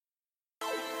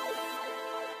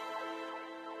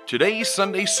Today's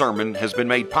Sunday sermon has been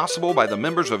made possible by the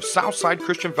members of Southside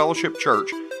Christian Fellowship Church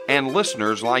and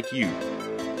listeners like you.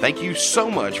 Thank you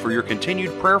so much for your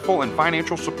continued prayerful and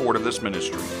financial support of this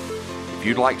ministry. If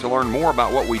you'd like to learn more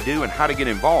about what we do and how to get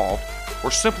involved, or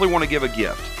simply want to give a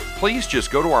gift, please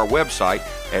just go to our website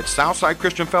at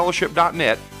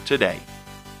southsidechristianfellowship.net today.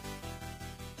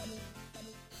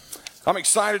 I'm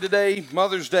excited today.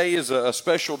 Mother's Day is a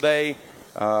special day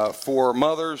for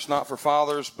mothers, not for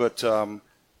fathers, but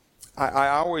I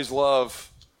always love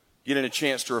getting a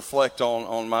chance to reflect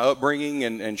on my upbringing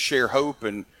and share hope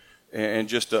and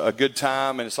just a good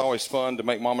time. And it's always fun to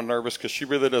make Mama nervous because she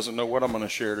really doesn't know what I'm going to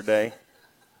share today.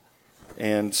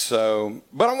 And so,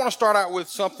 but I want to start out with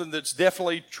something that's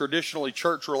definitely traditionally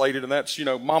church related, and that's,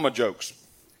 mama jokes.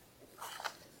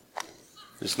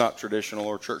 It's not traditional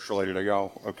or church related, are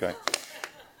y'all? Okay.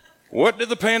 What did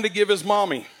the panda give his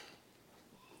mommy?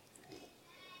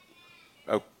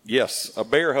 Oh, yes, a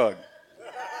bear hug.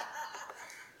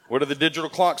 What did the digital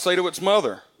clock say to its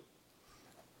mother?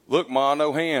 Look, Ma,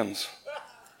 no hands.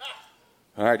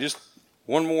 All right, just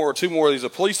one more or two more of these. A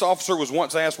police officer was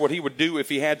once asked what he would do if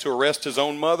he had to arrest his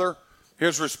own mother.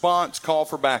 His response, call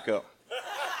for backup.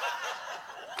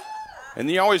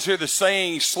 And you always hear the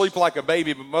saying, sleep like a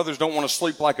baby, but mothers don't want to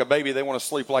sleep like a baby. They want to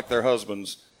sleep like their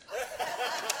husbands.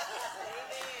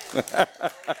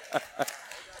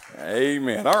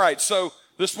 Amen. All right, so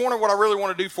this morning what I really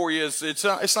want to do for you is, it's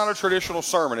not a traditional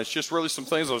sermon. It's just really some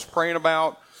things I was praying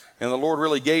about and the Lord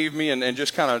really gave me and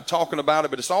just kind of talking about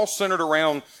it. But it's all centered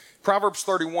around Proverbs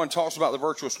 31 talks about the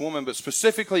virtuous woman, but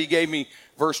specifically he gave me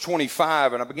verse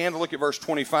 25. And I began to look at verse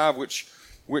 25,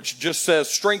 which just says,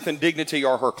 strength and dignity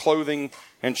are her clothing,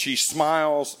 and she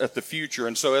smiles at the future.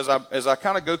 And so as I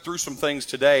kind of go through some things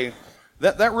today,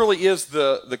 that really is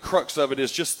the crux of it,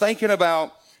 is just thinking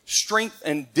about strength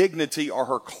and dignity are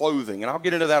her clothing. And I'll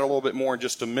get into that a little bit more in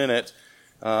just a minute.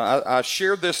 I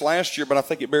shared this last year, but I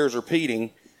think it bears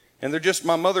repeating. And they're just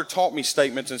my mother taught me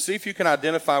statements, and see if you can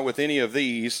identify with any of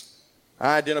these.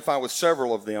 I identify with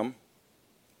several of them.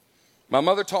 My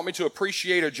mother taught me to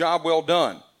appreciate a job well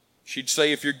done. She'd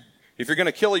say, if you're going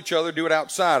to kill each other, do it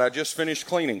outside. I just finished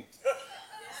cleaning.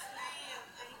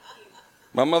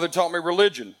 My mother taught me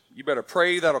religion. You better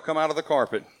pray, that'll come out of the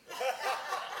carpet.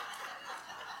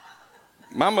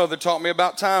 My mother taught me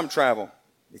about time travel.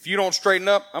 If you don't straighten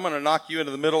up, I'm going to knock you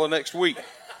into the middle of next week.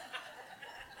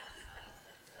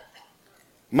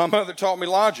 My mother taught me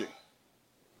logic,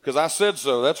 because I said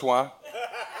so, that's why.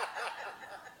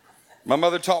 My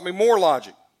mother taught me more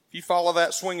logic. If you follow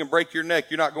that swing and break your neck,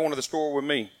 you're not going to the store with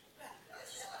me.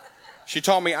 She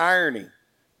taught me irony.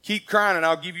 Keep crying and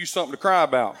I'll give you something to cry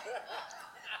about.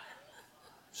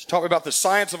 She taught me about the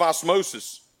science of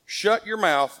osmosis. Shut your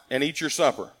mouth and eat your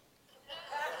supper.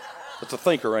 That's a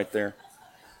thinker right there.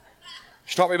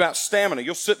 She taught me about stamina.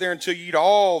 You'll sit there until you eat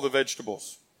all the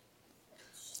vegetables.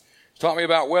 She taught me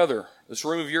about weather. This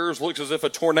room of yours looks as if a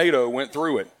tornado went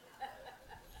through it.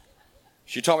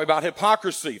 She taught me about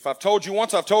hypocrisy. If I've told you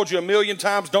once, I've told you a million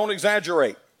times, don't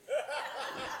exaggerate.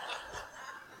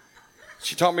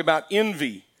 She taught me about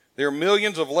envy. There are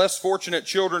millions of less fortunate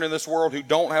children in this world who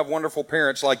don't have wonderful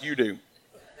parents like you do.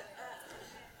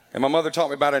 And my mother taught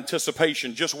me about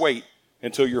anticipation. Just wait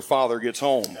until your father gets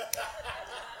home.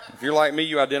 If you're like me,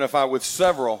 you identify with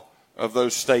several of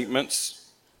those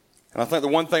statements. And I think the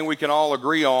one thing we can all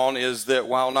agree on is that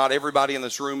while not everybody in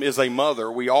this room is a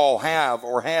mother, we all have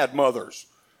or had mothers.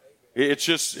 It's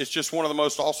just one of the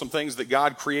most awesome things that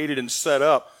God created and set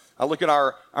up. I look at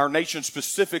our nation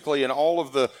specifically and all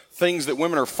of the things that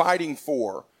women are fighting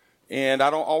for. And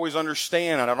I don't always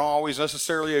understand, and I don't always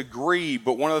necessarily agree,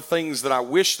 but one of the things that I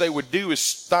wish they would do is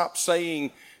stop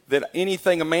saying that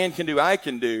anything a man can do, I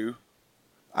can do.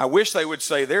 I wish they would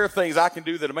say there are things I can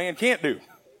do that a man can't do.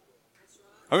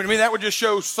 I mean, that would just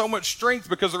show so much strength,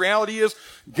 because the reality is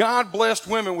God blessed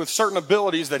women with certain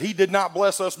abilities that he did not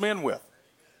bless us men with.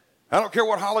 I don't care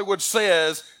what Hollywood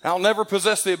says, I'll never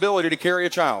possess the ability to carry a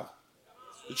child.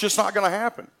 It's just not going to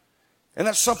happen. And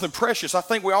that's something precious. I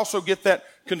think we also get that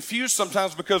confused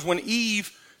sometimes, because when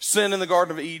Eve sinned in the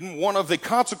Garden of Eden, one of the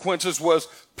consequences was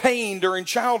pain during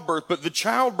childbirth, but the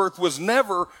childbirth was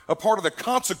never a part of the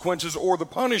consequences or the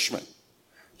punishment.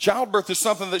 Childbirth is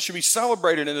something that should be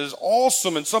celebrated and is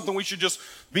awesome and something we should just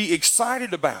be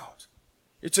excited about.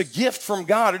 It's a gift from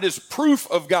God. It is proof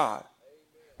of God.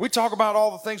 We talk about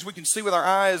all the things we can see with our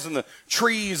eyes and the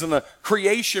trees and the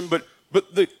creation, but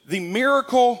the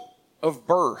miracle of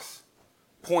birth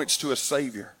points to a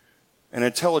Savior, an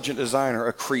intelligent designer,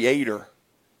 a creator.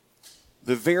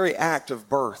 The very act of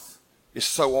birth is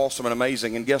so awesome and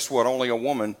amazing. And guess what? Only a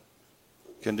woman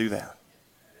can do that.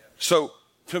 So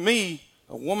to me,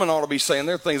 A woman ought to be saying,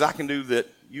 there are things I can do that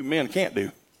you men can't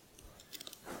do.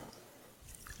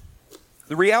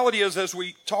 The reality is, as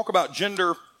we talk about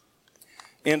gender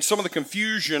and some of the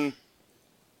confusion,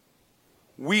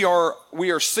 we are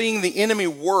seeing the enemy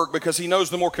work because he knows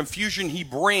the more confusion he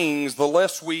brings, the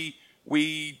less we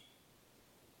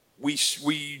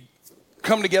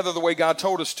come together the way God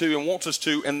told us to and wants us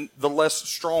to, and the less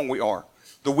strong we are,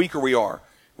 the weaker we are.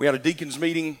 We had a deacons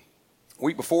meeting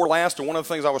week before last, and one of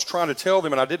the things I was trying to tell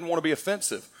them, and I didn't want to be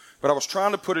offensive, but I was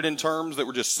trying to put it in terms that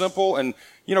were just simple, and,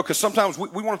 because sometimes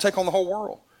we want to take on the whole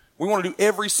world. We want to do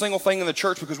every single thing in the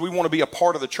church because we want to be a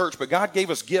part of the church, but God gave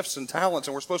us gifts and talents,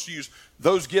 and we're supposed to use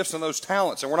those gifts and those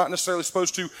talents, and we're not necessarily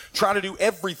supposed to try to do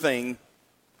everything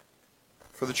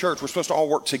for the church. We're supposed to all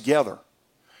work together.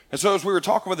 And so as we were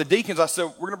talking with the deacons, I said,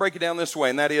 we're going to break it down this way,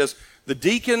 and that is the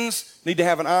deacons need to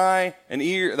have the eyes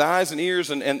and ears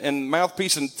and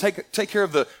mouthpiece, and take care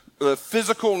of the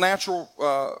physical,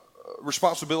 natural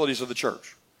responsibilities of the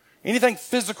church. Anything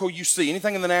physical you see,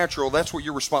 anything in the natural, that's what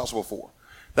you're responsible for.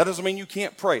 That doesn't mean you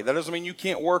can't pray. That doesn't mean you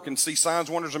can't work and see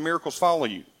signs, wonders, and miracles follow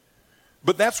you.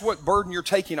 But that's what burden you're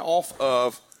taking off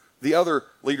of the other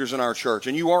leaders in our church,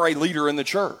 and you are a leader in the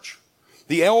church.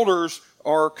 The elders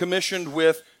are commissioned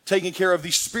with taking care of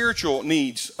the spiritual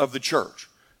needs of the church.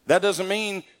 That doesn't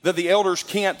mean that the elders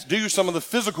can't do some of the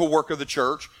physical work of the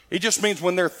church. It just means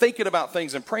when they're thinking about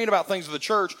things and praying about things of the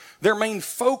church, their main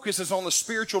focus is on the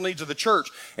spiritual needs of the church,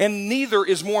 and neither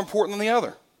is more important than the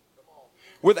other.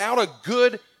 Without a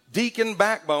good deacon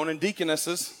backbone and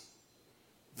deaconesses,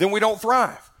 then we don't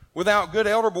thrive. Without good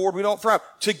elder board, we don't thrive.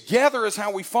 Together is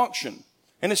how we function.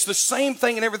 And it's the same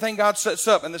thing in everything God sets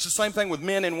up, and it's the same thing with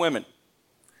men and women.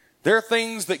 There are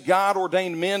things that God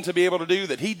ordained men to be able to do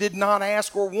that he did not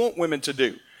ask or want women to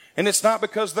do. And it's not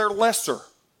because they're lesser.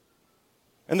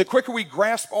 And the quicker we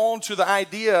grasp on to the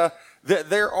idea that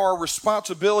there are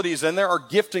responsibilities and there are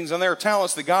giftings and there are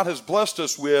talents that God has blessed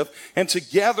us with, and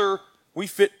together we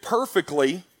fit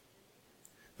perfectly,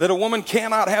 that a woman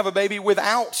cannot have a baby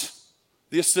without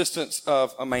the assistance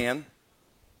of a man,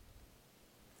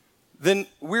 then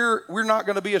we're not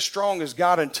going to be as strong as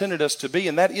God intended us to be.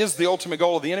 And that is the ultimate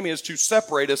goal of the enemy, is to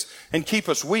separate us and keep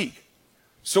us weak.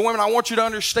 So women, I want you to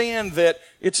understand that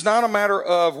it's not a matter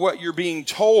of what you're being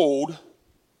told.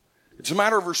 It's a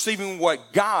matter of receiving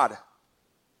what God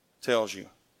tells you.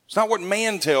 It's not what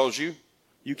man tells you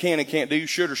you can and can't do,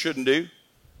 should or shouldn't do.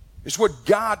 It's what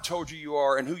God told you you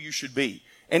are and who you should be.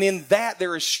 And in that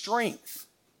there is strength.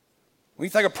 When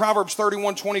you think of Proverbs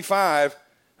 31:25,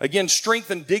 again, strength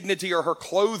and dignity are her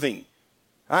clothing.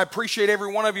 I appreciate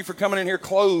every one of you for coming in here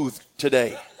clothed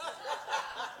today.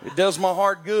 It does my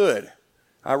heart good.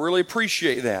 I really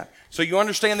appreciate that. So you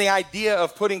understand the idea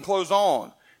of putting clothes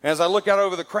on. As I look out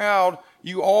over the crowd,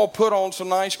 you all put on some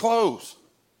nice clothes.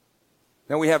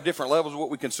 Now we have different levels of what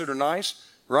we consider nice,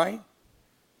 right?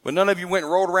 But none of you went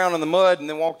and rolled around in the mud and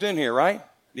then walked in here, right?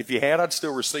 If you had, I'd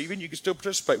still receive it. You could still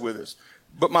participate with us.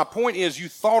 But my point is, you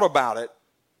thought about it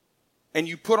and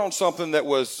you put on something that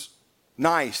was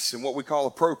nice and what we call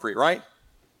appropriate, right?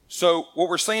 So what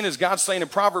we're saying is, God's saying in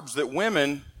Proverbs that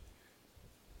women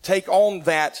take on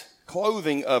that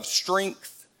clothing of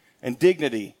strength and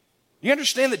dignity. Do you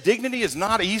understand that dignity is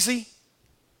not easy?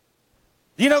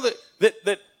 Do you know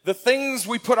that the things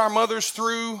we put our mothers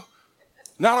through,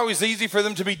 not always easy for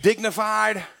them to be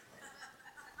dignified?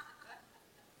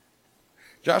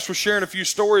 Josh was sharing a few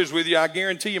stories with you. I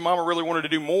guarantee you Mama really wanted to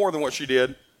do more than what she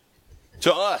did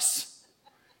to us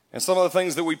and some of the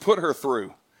things that we put her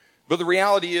through. But the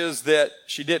reality is that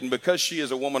she didn't, because she is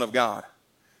a woman of God.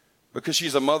 Because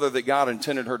she's a mother that God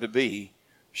intended her to be.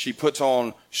 She puts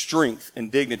on strength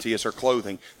and dignity as her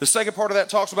clothing. The second part of that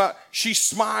talks about she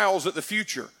smiles at the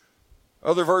future.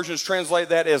 Other versions translate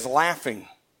that as laughing.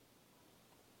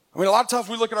 I mean, a lot of times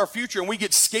we look at our future and we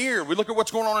get scared. We look at what's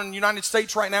going on in the United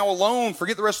States right now alone,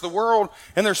 forget the rest of the world,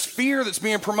 and there's fear that's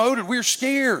being promoted. We're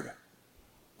scared.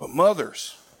 But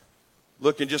mothers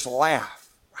look and just laugh.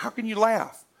 How can you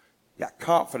laugh? You got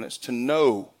confidence to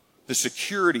know the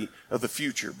security of the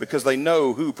future because they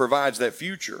know who provides that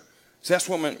future. So that's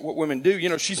what women do. You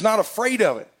know, she's not afraid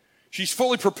of it. She's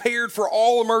fully prepared for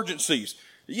all emergencies.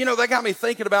 You know, that got me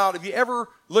thinking about, have you ever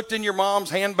looked in your mom's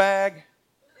handbag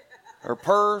or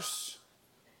purse?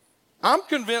 I'm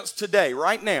convinced today,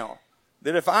 right now,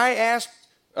 that if I asked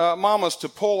mamas to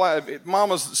pull out,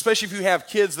 mamas, especially if you have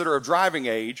kids that are of driving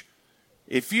age,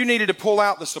 if you needed to pull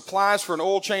out the supplies for an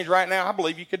oil change right now, I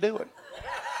believe you could do it.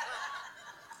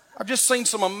 I've just seen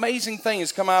some amazing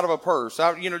things come out of a purse.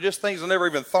 Just things I never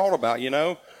even thought about,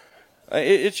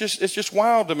 It's just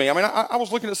wild to me. I mean, I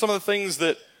was looking at some of the things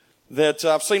that that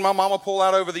I've seen my mama pull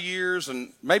out over the years,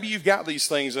 and maybe you've got these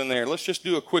things in there. Let's just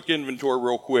do a quick inventory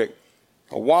real quick.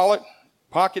 A wallet,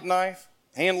 pocket knife,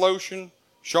 hand lotion,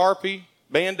 Sharpie,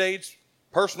 Band-Aids,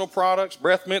 personal products,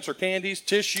 breath mints or candies,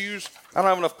 tissues. I don't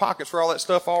have enough pockets for all that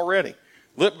stuff already.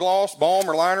 Lip gloss, balm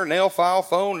or liner, nail file,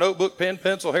 phone, notebook, pen,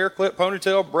 pencil, hair clip,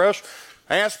 ponytail, brush,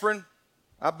 aspirin.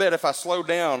 I bet if I slowed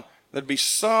down, there'd be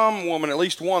some woman, at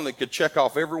least one, that could check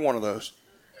off every one of those.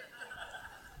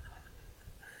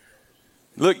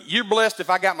 Look, you're blessed if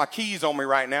I got my keys on me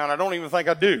right now, and I don't even think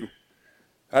I do.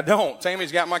 I don't.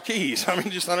 Tammy's got my keys. I don't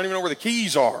even know where the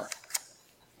keys are,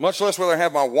 much less whether I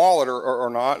have my wallet or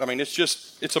not. I mean,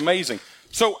 it's amazing.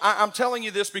 So I'm telling you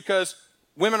this because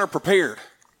women are prepared.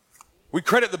 We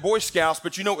credit the Boy Scouts,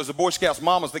 but you know it was the Boy Scouts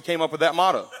mamas that came up with that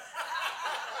motto.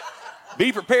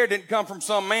 Be prepared didn't come from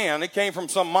some man. It came from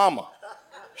some mama.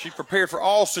 She's prepared for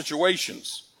all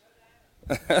situations.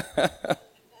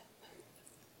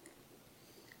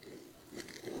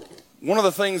 One of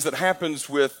the things that happens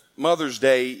with Mother's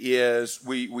Day is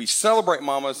we celebrate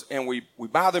mamas and we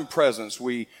buy them presents.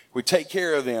 We take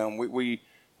care of them. We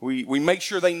make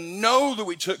sure they know that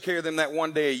we took care of them that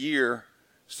one day a year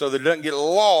so that it doesn't get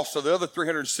lost. So the other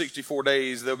 364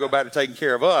 days, they'll go back to taking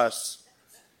care of us.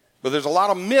 But there's a lot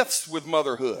of myths with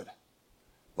motherhood.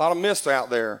 A lot of myths out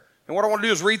there. And what I want to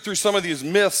do is read through some of these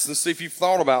myths and see if you've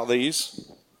thought about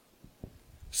these.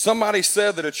 Somebody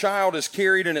said that a child is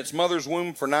carried in its mother's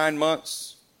womb for 9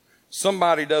 months.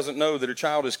 Somebody doesn't know that a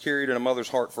child is carried in a mother's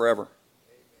heart forever.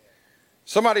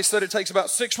 Somebody said it takes about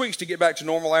 6 weeks to get back to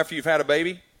normal after you've had a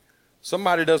baby.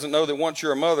 Somebody doesn't know that once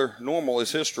you're a mother, normal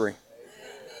is history.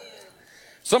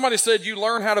 Somebody said you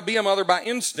learn how to be a mother by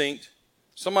instinct.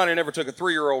 Somebody never took a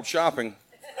 3-year-old shopping.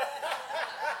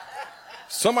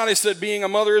 Somebody said being a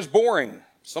mother is boring.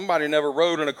 Somebody never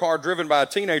rode in a car driven by a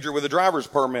teenager with a driver's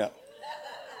permit.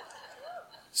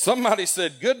 Somebody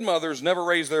said good mothers never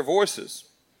raise their voices.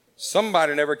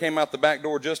 Somebody never came out the back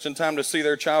door just in time to see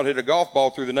their child hit a golf ball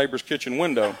through the neighbor's kitchen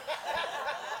window.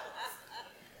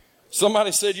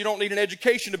 Somebody said you don't need an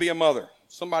education to be a mother.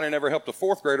 Somebody never helped a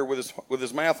 4th grader with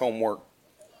his math homework.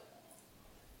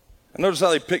 I noticed how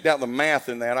they picked out the math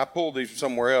in that. I pulled these from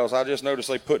somewhere else. I just noticed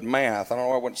they put math. I don't know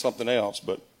why it wasn't something else.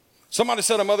 But somebody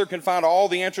said a mother can find all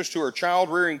the answers to her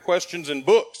child-rearing questions in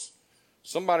books.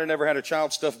 Somebody never had a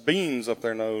child stuff beans up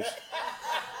their nose.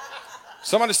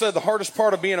 Somebody said the hardest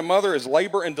part of being a mother is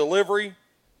labor and delivery,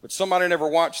 but somebody never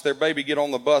watched their baby get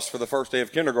on the bus for the first day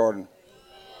of kindergarten.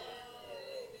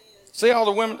 See, all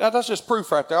the women, that's just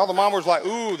proof right there. All the mamas were like,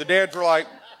 ooh, the dads were like,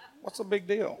 what's the big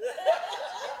deal?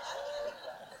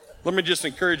 Let me just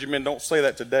encourage you, men, don't say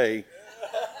that today.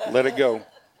 Let it go.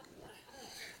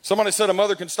 Somebody said a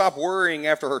mother can stop worrying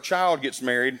after her child gets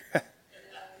married.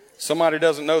 Somebody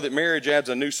doesn't know that marriage adds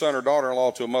a new son or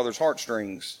daughter-in-law to a mother's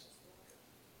heartstrings.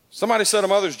 Somebody said a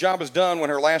mother's job is done when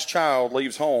her last child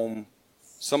leaves home.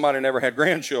 Somebody never had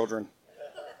grandchildren.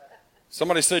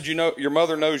 Somebody said your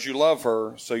mother knows you love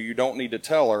her, so you don't need to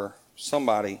tell her.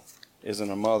 Somebody isn't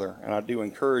a mother. And I do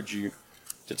encourage you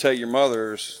to tell your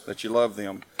mothers that you love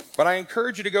them. But I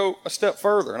encourage you to go a step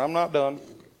further, and I'm not done.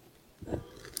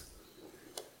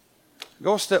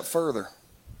 Go a step further.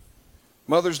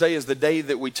 Mother's Day is the day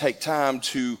that we take time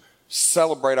to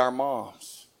celebrate our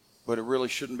moms, but it really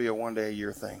shouldn't be a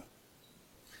one-day-a-year thing.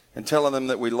 And telling them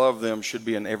that we love them should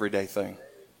be an everyday thing.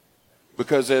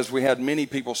 Because as we had many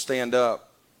people stand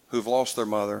up who've lost their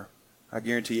mother, I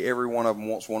guarantee every one of them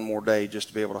wants one more day just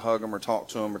to be able to hug them or talk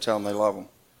to them or tell them they love them.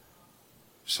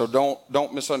 So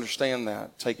don't misunderstand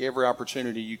that. Take every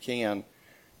opportunity you can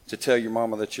to tell your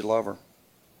mama that you love her.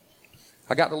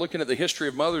 I got to looking at the history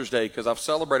of Mother's Day because I've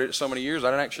celebrated it so many years.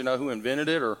 I didn't actually know who invented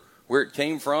it or where it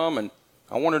came from, and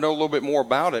I want to know a little bit more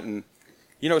about it. And,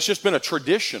 it's just been a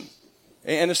tradition.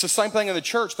 And it's the same thing in the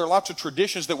church. There are lots of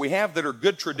traditions that we have that are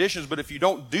good traditions, but if you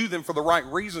don't do them for the right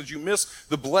reasons, you miss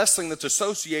the blessing that's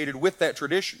associated with that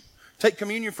tradition. Take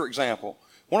communion, for example.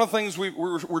 One of the things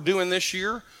we're doing this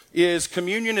year is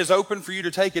communion is open for you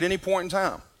to take at any point in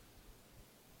time.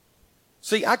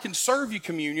 See, I can serve you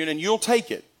communion and you'll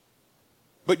take it,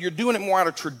 but you're doing it more out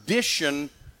of tradition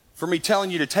for me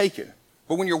telling you to take it.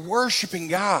 But when you're worshiping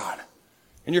God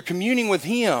and you're communing with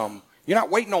Him, you're not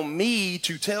waiting on me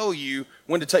to tell you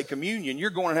when to take communion. You're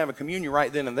going to have a communion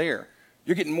right then and there.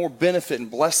 You're getting more benefit and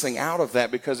blessing out of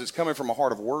that because it's coming from a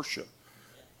heart of worship.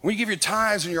 When you give your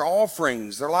tithes and your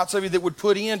offerings, there are lots of you that would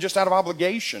put in just out of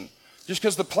obligation, just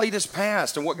because the plate is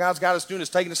passed, and what God's got us doing is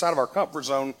taking us out of our comfort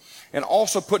zone and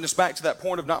also putting us back to that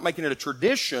point of not making it a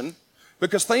tradition,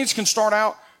 because things can start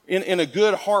out in a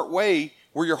good heart way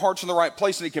where your heart's in the right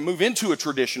place and it can move into a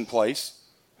tradition place.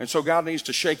 And so God needs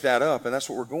to shake that up, and that's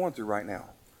what we're going through right now.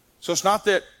 So it's not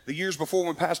that the years before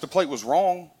when we passed a plate was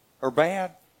wrong or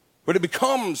bad, but it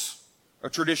becomes a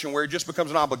tradition where it just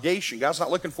becomes an obligation. God's not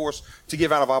looking for us to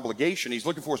give out of obligation. He's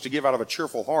looking for us to give out of a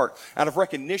cheerful heart, out of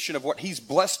recognition of what He's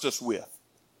blessed us with.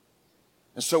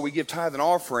 And so we give tithe and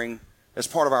offering as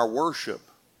part of our worship.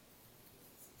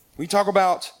 We talk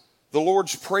about the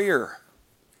Lord's Prayer.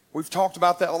 We've talked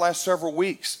about that the last several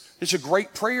weeks. It's a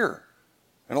great prayer.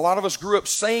 And a lot of us grew up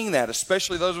saying that,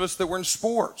 especially those of us that were in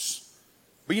sports.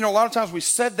 But a lot of times we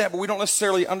said that, but we don't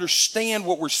necessarily understand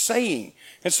what we're saying.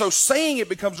 And so saying it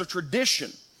becomes a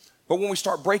tradition. But when we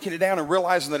start breaking it down and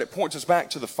realizing that it points us back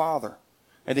to the Father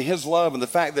and to His love and the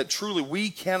fact that truly we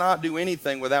cannot do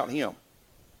anything without Him,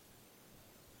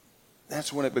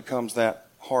 that's when it becomes that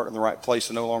heart in the right place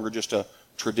and no longer just a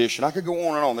tradition. I could go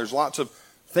on and on. There's lots of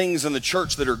things in the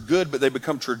church that are good, but they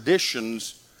become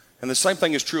traditions. And the same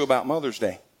thing is true about Mother's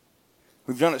Day.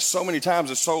 We've done it so many times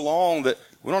and so long that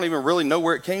we don't even really know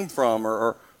where it came from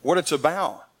or what it's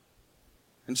about.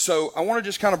 And so I want to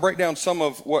just kind of break down some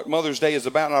of what Mother's Day is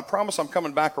about. And I promise I'm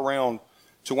coming back around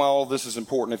to why all this is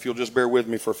important, if you'll just bear with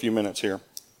me for a few minutes here.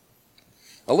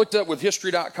 I looked up with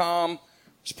History.com.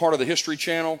 It's part of the History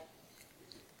Channel.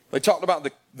 They talked about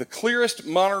the clearest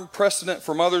modern precedent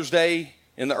for Mother's Day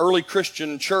in the early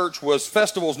Christian church was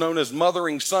festivals known as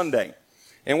Mothering Sunday.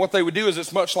 And what they would do is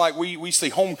it's much like we see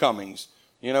homecomings.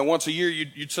 Once a year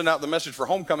you'd send out the message for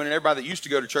homecoming, and everybody that used to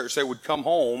go to church, they would come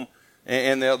home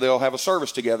and they'll have a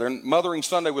service together. And Mothering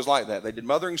Sunday was like that. They did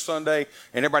Mothering Sunday,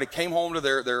 and everybody came home to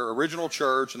their original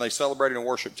church, and they celebrated and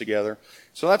worshiped together.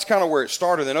 So that's kind of where it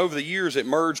started. And over the years, it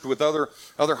merged with other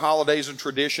holidays and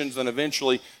traditions, and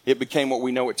eventually it became what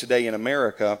we know it today in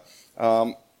America.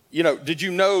 Did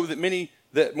you know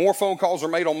that more phone calls are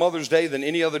made on Mother's Day than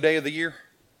any other day of the year?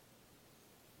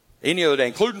 Any other day,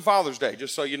 including Father's Day,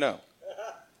 just so you know.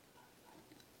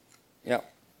 Yeah.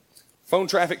 Phone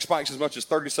traffic spikes as much as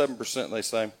 37%, they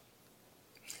say.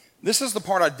 This is the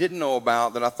part I didn't know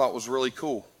about that I thought was really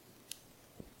cool.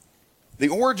 The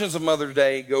origins of Mother's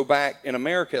Day go back, in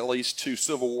America at least, to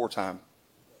Civil War time,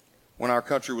 when our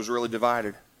country was really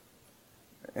divided.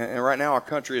 And right now our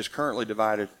country is currently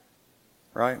divided,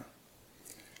 right?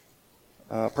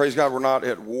 Praise God, we're not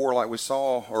at war like we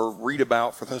saw or read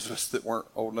about, for those of us that weren't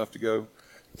old enough to go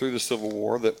through the Civil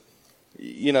War, that,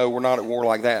 we're not at war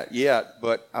like that yet.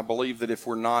 But I believe that if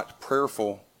we're not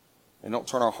prayerful and don't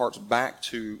turn our hearts back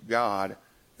to God,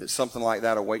 that something like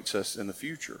that awaits us in the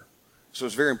future. So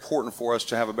it's very important for us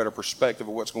to have a better perspective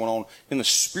of what's going on in the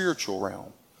spiritual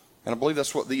realm. And I believe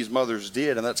that's what these mothers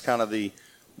did, and that's kind of the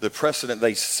precedent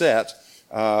they set.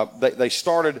 They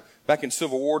started back in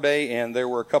Civil War Day, and there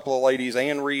were a couple of ladies,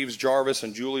 Ann Reeves Jarvis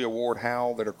and Julia Ward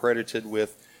Howe, that are credited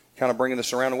with kind of bringing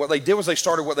this around. And what they did was they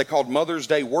started what they called Mother's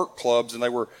Day work clubs, and they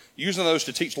were using those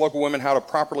to teach local women how to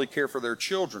properly care for their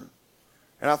children.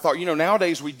 And I thought,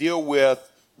 nowadays we deal with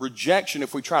rejection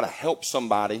if we try to help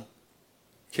somebody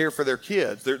care for their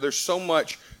kids. There's so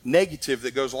much negative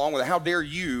that goes along with it. How dare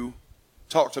you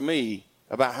talk to me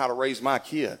about how to raise my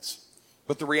kids?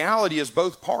 But the reality is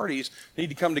both parties need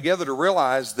to come together to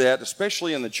realize that,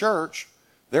 especially in the church,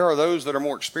 there are those that are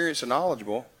more experienced and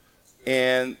knowledgeable,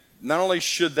 and not only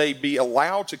should they be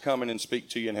allowed to come in and speak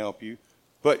to you and help you,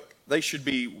 but they should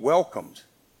be welcomed.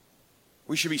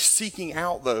 We should be seeking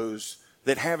out those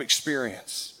that have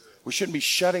experience. We shouldn't be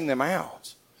shutting them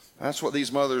out. That's what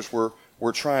these mothers were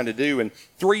trying to do. And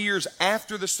 3 years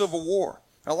after the Civil War,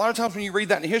 now, a lot of times when you read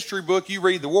that in a history book, you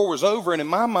read the war was over, and in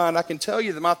my mind, I can tell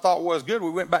you that my thought was good. We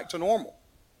went back to normal,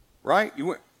 right?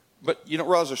 But you don't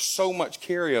realize there's so much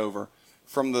carryover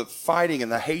from the fighting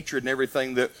and the hatred and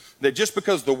everything that just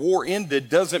because the war ended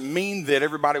doesn't mean that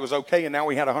everybody was okay and now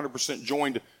we had a 100%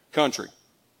 joined country.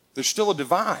 There's still a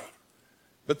divide.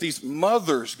 But these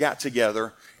mothers got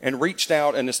together and reached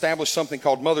out and established something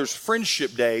called Mother's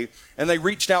Friendship Day, and they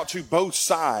reached out to both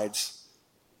sides,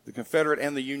 the Confederate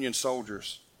and the Union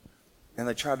soldiers, and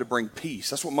they tried to bring peace.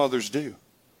 That's what mothers do.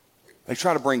 They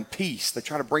try to bring peace. They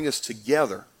try to bring us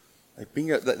together.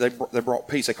 They brought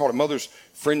peace. They called it Mother's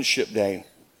Friendship Day.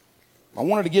 I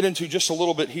wanted to get into just a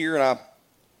little bit here, and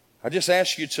I just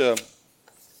ask you to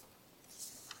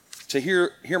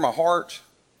hear my heart.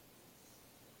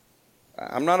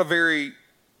 I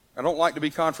don't like to be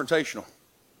confrontational.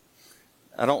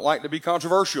 I don't like to be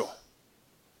controversial.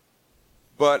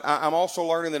 But I'm also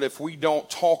learning that if we don't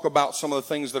talk about some of the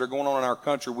things that are going on in our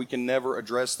country, we can never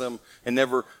address them and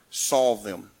never solve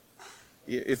them.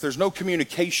 If there's no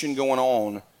communication going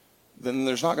on, then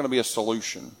there's not going to be a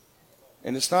solution.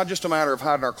 And it's not just a matter of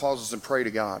hiding our closets and pray to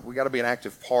God. We got to be an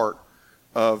active part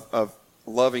of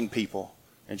loving people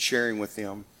and sharing with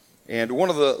them. And one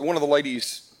of the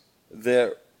ladies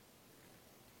that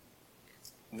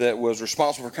that was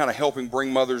responsible for kind of helping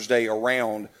bring Mother's Day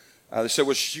around. They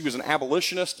said she was an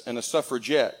abolitionist and a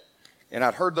suffragette. And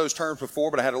I'd heard those terms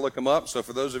before, but I had to look them up. So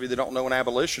for those of you that don't know, an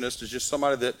abolitionist is just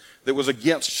somebody that was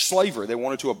against slavery. They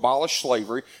wanted to abolish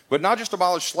slavery, but not just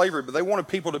abolish slavery, but they wanted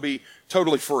people to be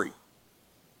totally free.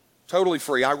 Totally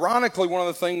free. Ironically, one of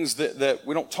the things that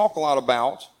we don't talk a lot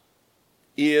about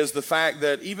is the fact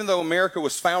that even though America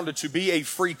was founded to be a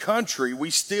free country, we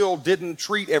still didn't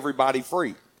treat everybody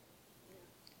free.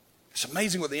 It's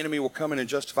amazing what the enemy will come in and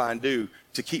justify and do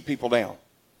to keep people down.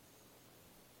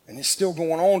 And it's still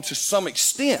going on to some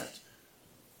extent.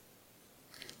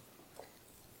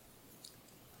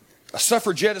 A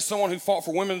suffragette is someone who fought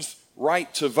for women's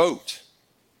right to vote.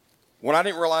 What I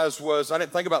didn't realize was I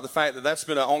didn't think about the fact that that's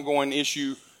been an ongoing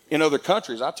issue in other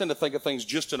countries. I tend to think of things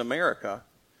just in America.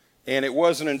 And it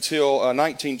wasn't until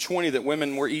 1920 that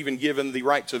women were even given the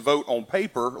right to vote on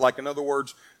paper. Like, in other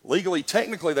words, legally,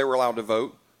 technically they were allowed to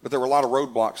vote, but there were a lot of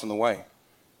roadblocks in the way.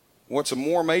 What's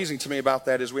more amazing to me about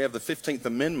that is we have the 15th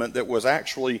Amendment that was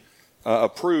actually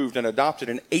approved and adopted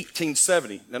in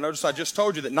 1870. Now notice I just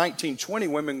told you that 1920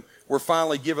 women were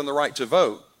finally given the right to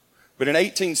vote. But in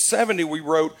 1870 we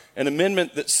wrote an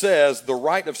amendment that says the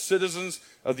right of citizens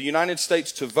of the United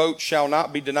States to vote shall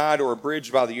not be denied or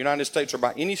abridged by the United States or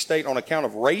by any state on account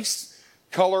of race,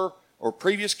 color, or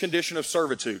previous condition of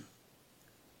servitude.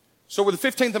 So with the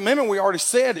 15th Amendment we already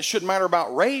said it shouldn't matter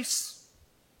about race.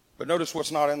 But notice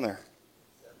what's not in there.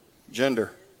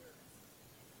 Gender.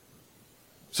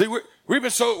 See, we're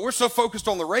so focused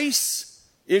on the race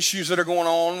issues that are going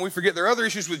on, we forget there are other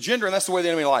issues with gender, and that's the way the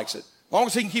enemy likes it. As long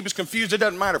as he can keep us confused, it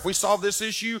doesn't matter. If we solve this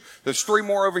issue, there's 3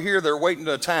 more over here that are waiting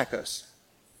to attack us.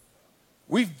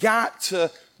 We've got to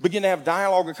begin to have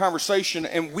dialogue and conversation,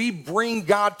 and we bring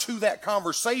God to that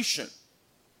conversation.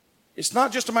 It's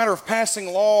not just a matter of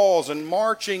passing laws and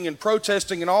marching and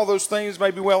protesting and all those things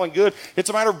may be well and good. It's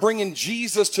a matter of bringing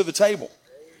Jesus to the table.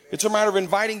 It's a matter of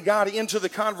inviting God into the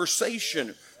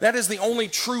conversation. That is the only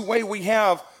true way we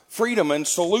have freedom and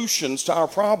solutions to our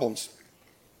problems.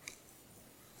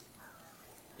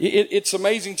 It's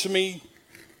amazing to me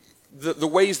the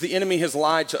ways the enemy has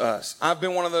lied to us. I've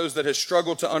been one of those that has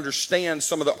struggled to understand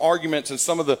some of the arguments and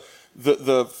some of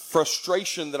the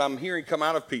frustration that I'm hearing come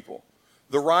out of people.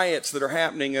 The riots that are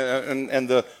happening and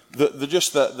the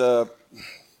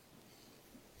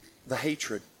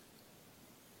hatred.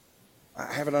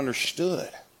 I haven't understood.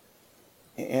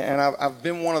 And I've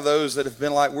been one of those that have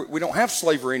been like, we don't have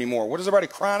slavery anymore. What is everybody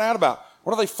crying out about?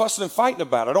 What are they fussing and fighting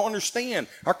about? I don't understand.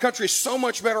 Our country is so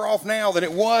much better off now than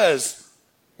it was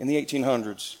in the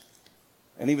 1800s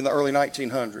and even the early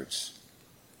 1900s.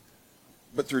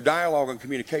 But through dialogue and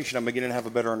communication, I'm beginning to have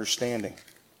a better understanding.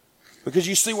 Because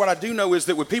you see, what I do know is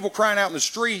that with people crying out in the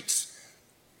streets,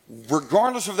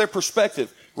 regardless of their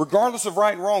perspective, regardless of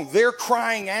right and wrong, they're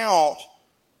crying out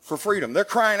for freedom. They're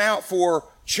crying out for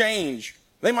change.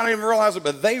 They might not even realize it,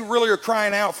 but they really are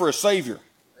crying out for a Savior.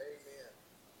 Amen.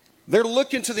 They're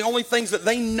looking to the only things that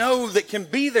they know that can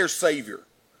be their Savior.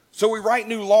 So we write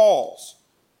new laws,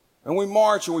 and we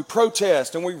march, and we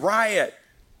protest, and we riot.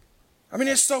 I mean,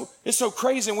 it's so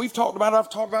crazy, and I've talked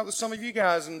about it with some of you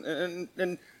guys,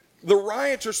 and the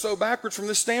riots are so backwards from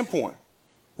this standpoint.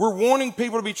 We're wanting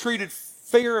people to be treated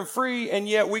fair and free, and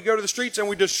yet we go to the streets and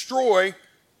we destroy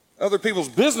other people's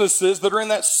businesses that are in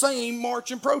that same march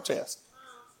and protest.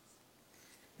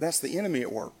 That's the enemy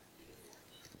at work.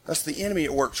 That's the enemy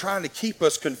at work, trying to keep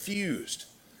us confused.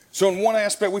 So in one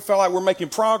aspect, we feel like we're making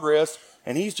progress,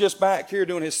 and he's just back here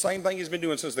doing his same thing he's been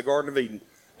doing since the Garden of Eden.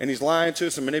 And he's lying to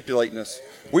us and manipulating us.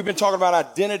 We've been talking about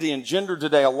identity and gender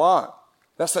today a lot.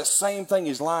 That's that same thing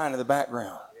he's lying in the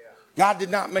background. God did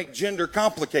not make gender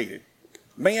complicated.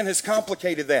 Man has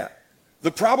complicated that.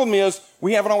 The problem is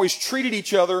we haven't always treated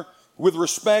each other with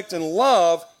respect and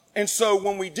love. And so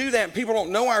when we do that and people don't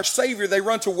know our Savior, they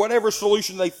run to whatever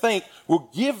solution they think will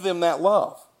give them that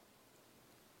love.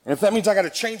 And if that means I got to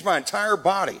change my entire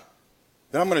body,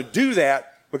 then I'm going to do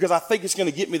that because I think it's going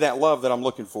to get me that love that I'm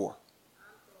looking for.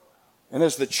 And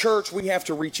as the church, we have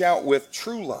to reach out with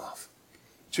true love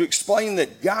to explain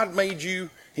that God made you,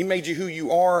 He made you who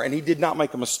you are, and He did not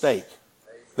make a mistake.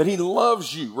 That He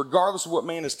loves you regardless of what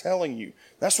man is telling you.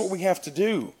 That's what we have to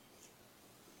do.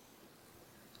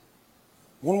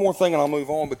 One more thing and I'll move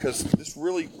on, because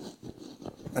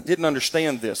I didn't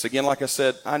understand this. Again, like I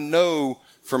said, I know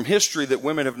from history that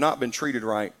women have not been treated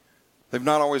right. They've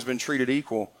not always been treated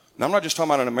equal. And I'm not just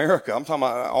talking about in America. I'm talking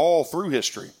about all through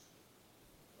history.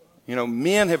 You know,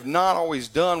 men have not always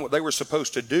done what they were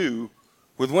supposed to do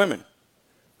with women.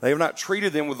 They have not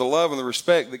treated them with the love and the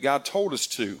respect that God told us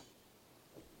to.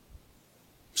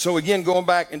 So again, going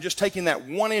back and just taking that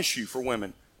one issue for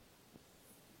women,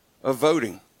 of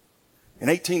voting. In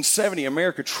 1870,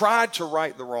 America tried to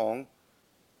right the wrong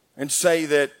and say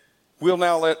that we'll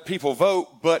now let people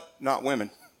vote, but not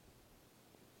women.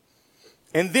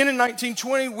 And then in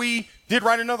 1920, we did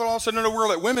write another law, said, no, we're going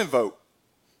to let women vote.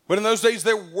 But in those days,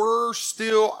 there were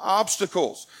still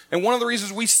obstacles. And one of the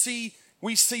reasons we see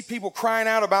people crying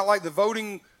out about like the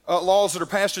voting laws that are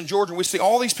passed in Georgia, we see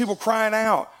all these people crying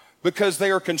out because they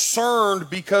are concerned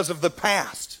because of the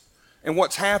past and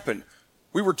what's happened.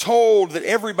 We were told that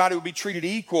everybody would be treated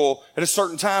equal at a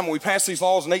certain time when we passed these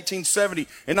laws in 1870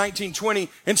 and 1920,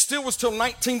 and still was till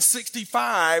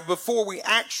 1965 before we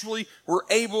actually were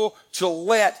able to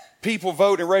let people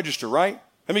vote and register, right?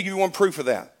 Let me give you one proof of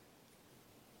that.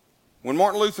 When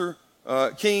Martin Luther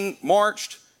King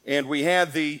marched and we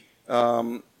had the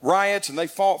riots and they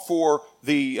fought for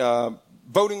the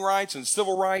voting rights and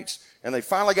civil rights, and they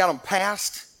finally got them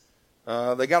passed,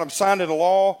 they got them signed into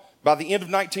law. By the end of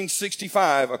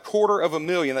 1965,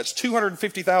 250,000, that's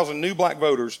 250,000 new black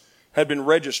voters had been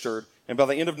registered. And by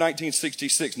the end of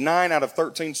 1966, 9 out of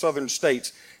 13 southern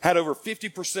states had over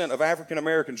 50% of African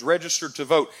Americans registered to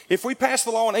vote. If we passed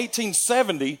the law in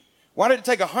 1870, why did it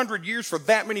take 100 years for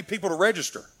that many people to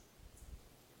register?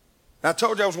 Now, I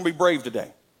told you I was going to be brave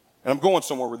today, and I'm going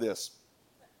somewhere with this.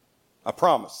 I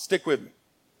promise. Stick with me.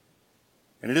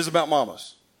 And it is about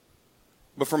mamas.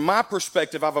 But from my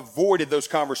perspective, I've avoided those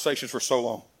conversations for so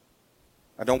long.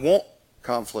 I don't want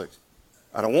conflict.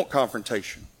 I don't want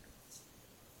confrontation.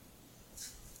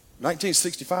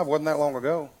 1965 wasn't that long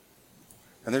ago.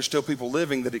 And there's still people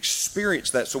living that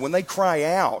experience that. So when they cry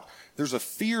out, there's a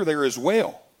fear there as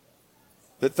well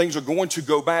that things are going to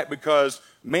go back because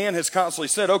man has constantly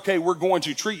said, okay, we're going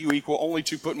to treat you equal, only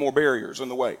to put more barriers in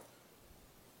the way.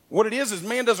 What it is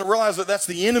man doesn't realize that that's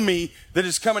the enemy that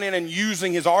is coming in and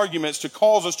using his arguments to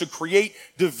cause us to create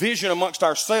division amongst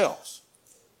ourselves.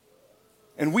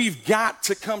 And we've got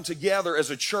to come together as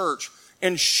a church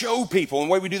and show people. And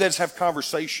the way we do that is have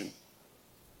conversation.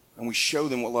 And we show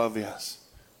them what love is.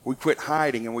 We quit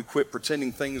hiding and we quit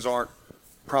pretending things aren't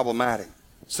problematic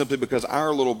simply because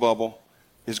our little bubble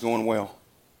is going well.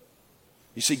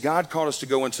 You see, God called us to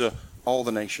go into all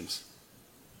the nations,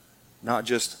 not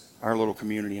just our little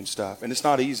community and stuff. And it's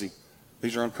not easy.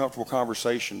 These are uncomfortable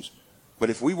conversations. But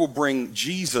if we will bring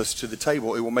Jesus to the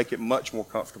table, it will make it much more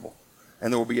comfortable.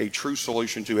 And there will be a true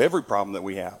solution to every problem that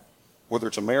we have, whether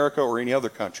it's America or any other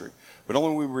country. But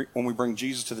only when we bring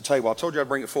Jesus to the table. I told you I'd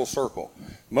bring it full circle.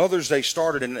 Mother's Day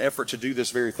started in an effort to do this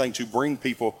very thing, to bring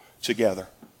people together.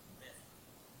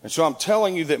 And so I'm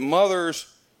telling you that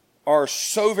mothers are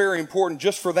so very important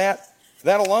just for that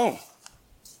alone.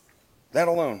 That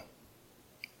alone.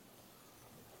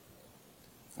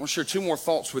 I want to share 2 more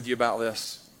thoughts with you about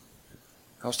this.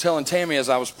 I was telling Tammy as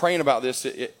I was praying about this,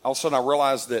 all of a sudden I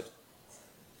realized that,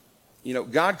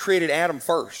 God created Adam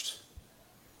first.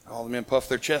 All the men puffed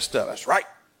their chest up. That's right.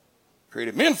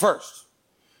 Created men first.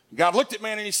 God looked at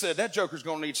man and he said, that joker's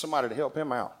going to need somebody to help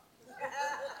him out.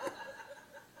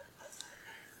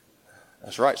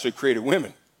 That's right. So he created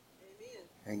women. Amen.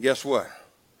 And guess what?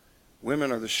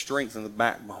 Women are the strength and the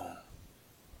backbone.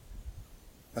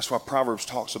 That's why Proverbs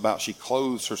talks about she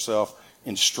clothes herself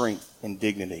in strength and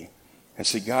dignity. And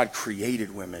see, God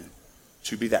created women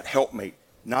to be that helpmate,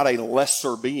 not a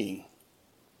lesser being,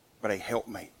 but a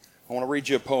helpmate. I want to read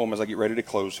you a poem as I get ready to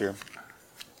close here.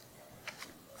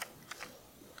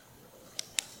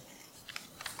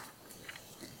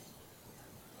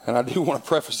 And I do want to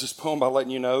preface this poem by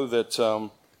letting you know that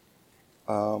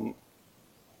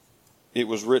it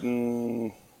was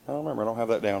written, I don't remember, I don't have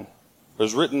that down. It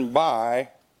was written by, I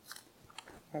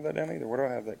don't have that down either. Where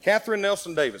do I have that? Catherine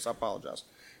Nelson Davis. I apologize.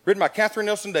 Written by Catherine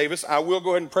Nelson Davis. I will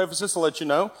go ahead and preface this to let you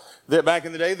know that back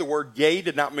in the day, the word gay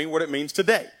did not mean what it means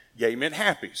today. Gay meant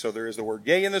happy. So there is the word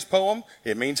gay in this poem.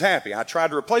 It means happy. I tried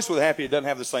to replace it with happy. It doesn't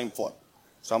have the same flow.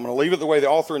 So I'm going to leave it the way the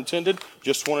author intended.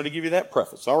 Just wanted to give you that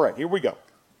preface. All right, here we go.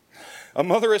 A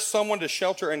mother is someone to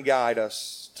shelter and guide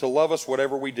us, to love us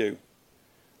whatever we do,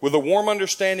 with a warm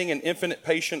understanding and infinite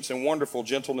patience and wonderful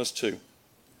gentleness too.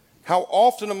 How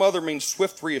often a mother means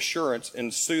swift reassurance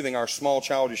in soothing our small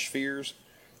childish fears.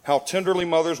 How tenderly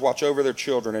mothers watch over their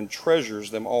children and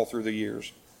treasures them all through the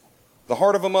years. The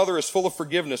heart of a mother is full of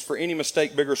forgiveness for any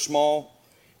mistake, big or small,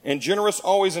 and generous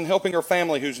always in helping her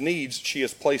family whose needs she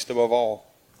has placed above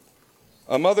all.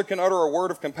 A mother can utter a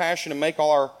word of compassion and make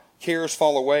all our cares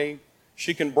fall away.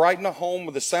 She can brighten a home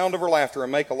with the sound of her laughter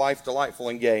and make a life delightful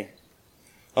and gay.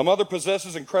 A mother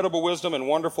possesses incredible wisdom and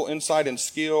wonderful insight and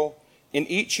skill. In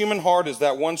each human heart is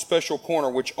that one special corner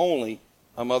which only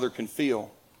a mother can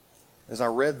feel. As I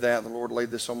read that, the Lord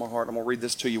laid this on my heart. I'm going to read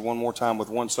this to you one more time with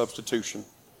one substitution,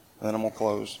 and then I'm going to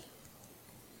close.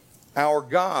 Our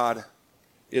God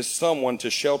is someone to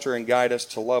shelter and guide us,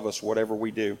 to love us, whatever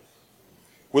we do.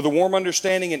 With a warm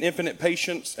understanding and infinite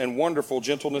patience and wonderful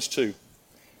gentleness too.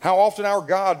 How often our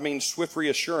God means swift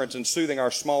reassurance and soothing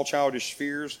our small childish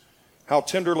fears. How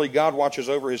tenderly God watches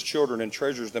over his children and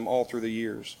treasures them all through the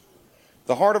years.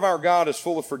 The heart of our God is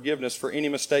full of forgiveness for any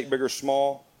mistake, big or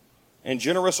small, and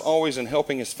generous always in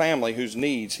helping his family whose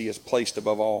needs he has placed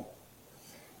above all.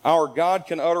 Our God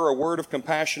can utter a word of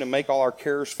compassion and make all our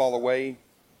cares fall away.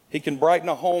 He can brighten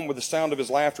a home with the sound of his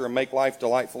laughter and make life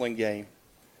delightful and gay.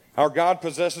 Our God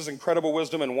possesses incredible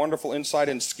wisdom and wonderful insight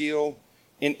and skill.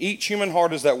 In each human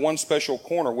heart is that one special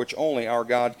corner which only our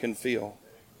God can fill.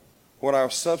 What I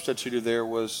substituted there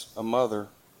was a mother,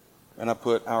 and I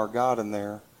put our God in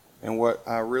there. And what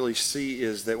I really see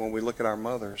is that when we look at our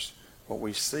mothers, what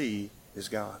we see is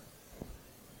God.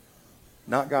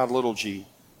 Not God little g.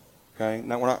 Okay?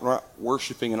 We're not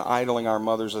worshiping and idling our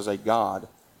mothers as a God,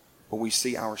 but we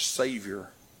see our Savior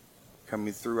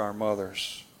coming through our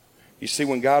mothers. You see,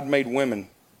 when God made women,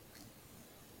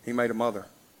 he made a mother.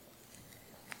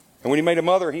 And when he made a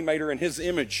mother, he made her in his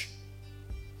image.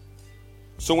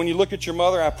 So when you look at your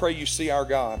mother, I pray you see our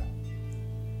God.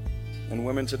 And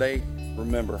women today,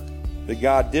 remember that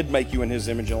God did make you in his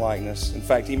image and likeness. In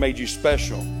fact, he made you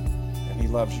special, and he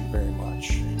loves you very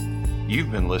much.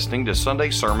 You've been listening to Sunday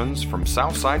sermons from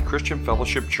Southside Christian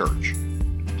Fellowship Church,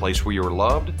 a place where you are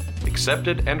loved,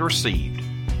 accepted, and received,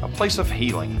 a place of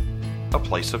healing, a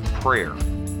place of prayer,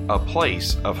 a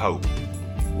place of hope.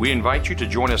 We invite you to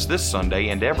join us this Sunday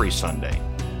and every Sunday.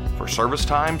 For service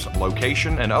times,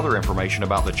 location, and other information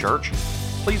about the church,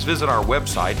 please visit our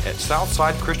website at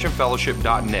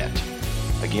southsidechristianfellowship.net.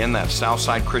 Again, that's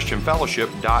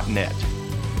southsidechristianfellowship.net.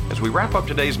 As we wrap up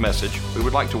today's message, we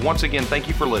would like to once again thank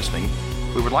you for listening.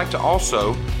 We would like to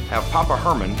also have Papa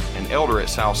Herman, an elder at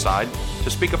Southside, to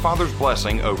speak a Father's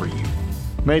blessing over you.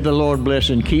 May the Lord bless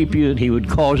and keep you, that he would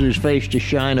cause his face to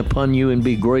shine upon you and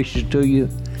be gracious to you,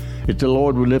 that the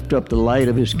Lord would lift up the light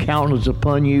of his countenance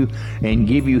upon you and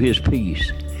give you his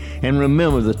peace. And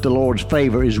remember that the Lord's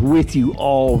favor is with you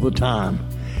all the time.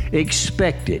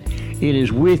 Expect it. It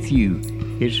is with you.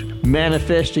 It's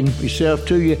manifesting itself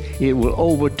to you. It will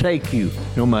overtake you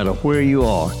no matter where you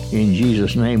are. In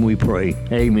Jesus' name we pray.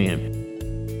 Amen.